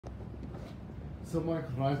So, Michael,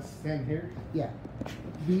 can I stand here? Yeah.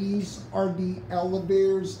 These are the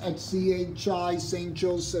elevators at CHI, St.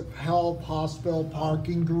 Joseph Health Hospital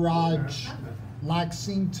Parking Garage,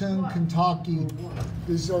 Lexington, Kentucky.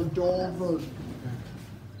 These are Dover.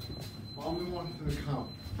 Mommy wants to count.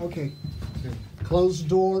 Okay. Close the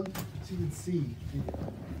door. So you can see.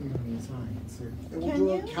 It will do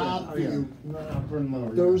a count for you.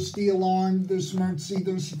 No. There's the alarm, there's emergency,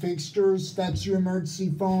 there's fixtures. That's your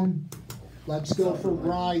emergency phone. Let's go for a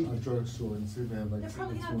ride. A drugstore and see they have like. They're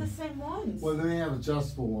probably not the same ones. Well, they have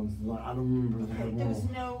adjustable ones. I don't remember they have There was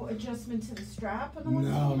more. no adjustment to the strap on the ones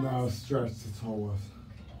No, that he has? stretch the toe with.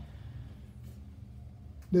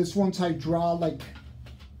 This one's hydraulic.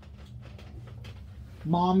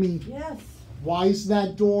 Mommy, Yes. why is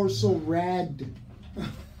that door so red?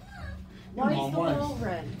 Why Mom, is the why? wall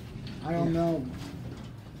red? I don't know.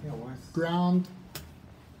 Yeah, why? Ground.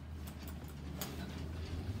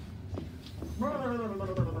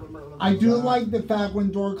 I do like the fact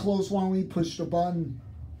when door closed, why don't we push the button?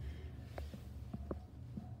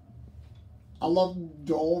 I love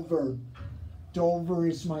Dover. Dover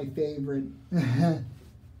is my favorite.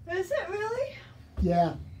 Is it really?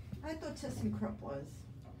 Yeah, I thought ThyssenKrupp was.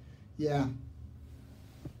 yeah.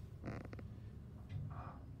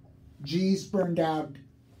 G's burned out.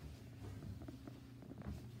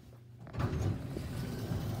 Honey,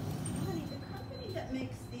 the company that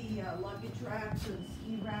makes the luggage racks and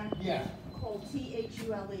ski racks Yeah. called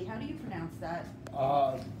THULE. How do you pronounce that?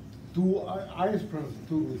 I just pronounce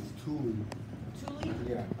Thule. It's Thule. Thule?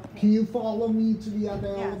 Yeah. Okay. Can you follow me to the other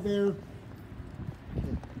Yes. elevator?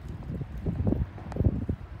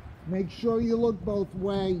 Make sure you look both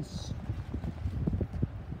ways.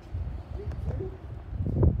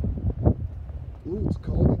 Ooh, it's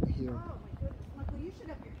cold in here. Oh my goodness, Michael, you should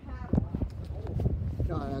have your hat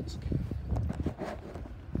on. No, that's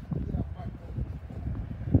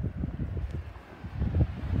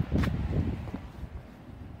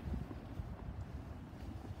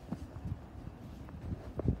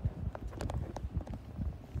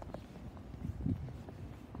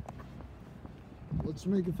Let's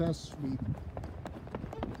make it fast speed.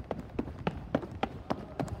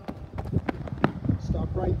 Stop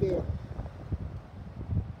right there.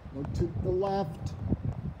 Look to the left,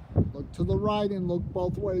 look to the right, and look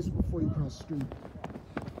both ways before you cross the street.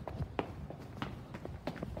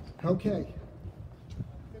 Okay.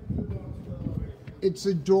 It's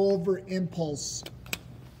a Dover Impulse.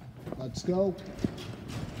 Let's go.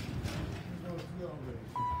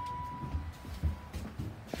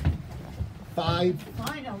 Five.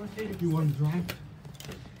 Fine, elevator. You want to drive?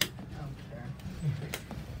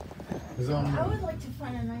 I would like to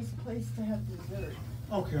find a nice place to have dessert.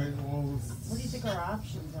 Okay, well, What do you think our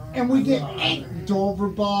options are? And we get 8 Dover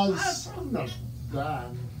Buzz. not bad.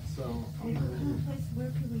 So, What kind of place,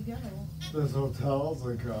 where could we go? there's hotels,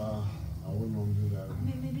 like, I wouldn't want to do that. I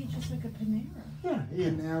mean, maybe just like a Panera. Yeah.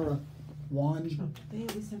 Panera. One. They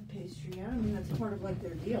always have pastry. I mean, that's part of like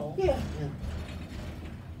their deal. Yeah.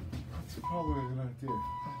 That's probably a good idea.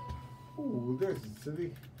 Oh, there's the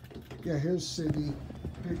city. Yeah, here's city.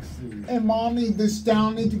 Big city. Hey, mommy, this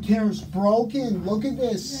down indicator's broken. Look at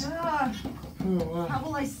this. Yeah. Oh, wow. How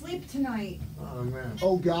will I sleep tonight? Oh, man.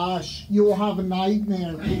 Oh gosh, you will have a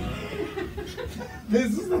nightmare.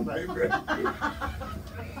 This is a nightmare.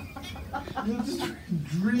 You just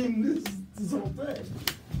dream this whole thing.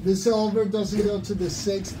 This elevator doesn't go to the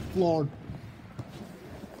 6th floor.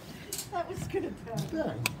 That was good at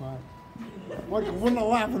Yeah, Michael, we're not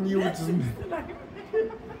laughing at you,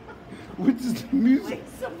 which is the music.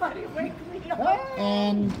 Somebody wake me up.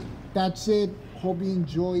 And that's it. Hope you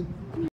enjoyed.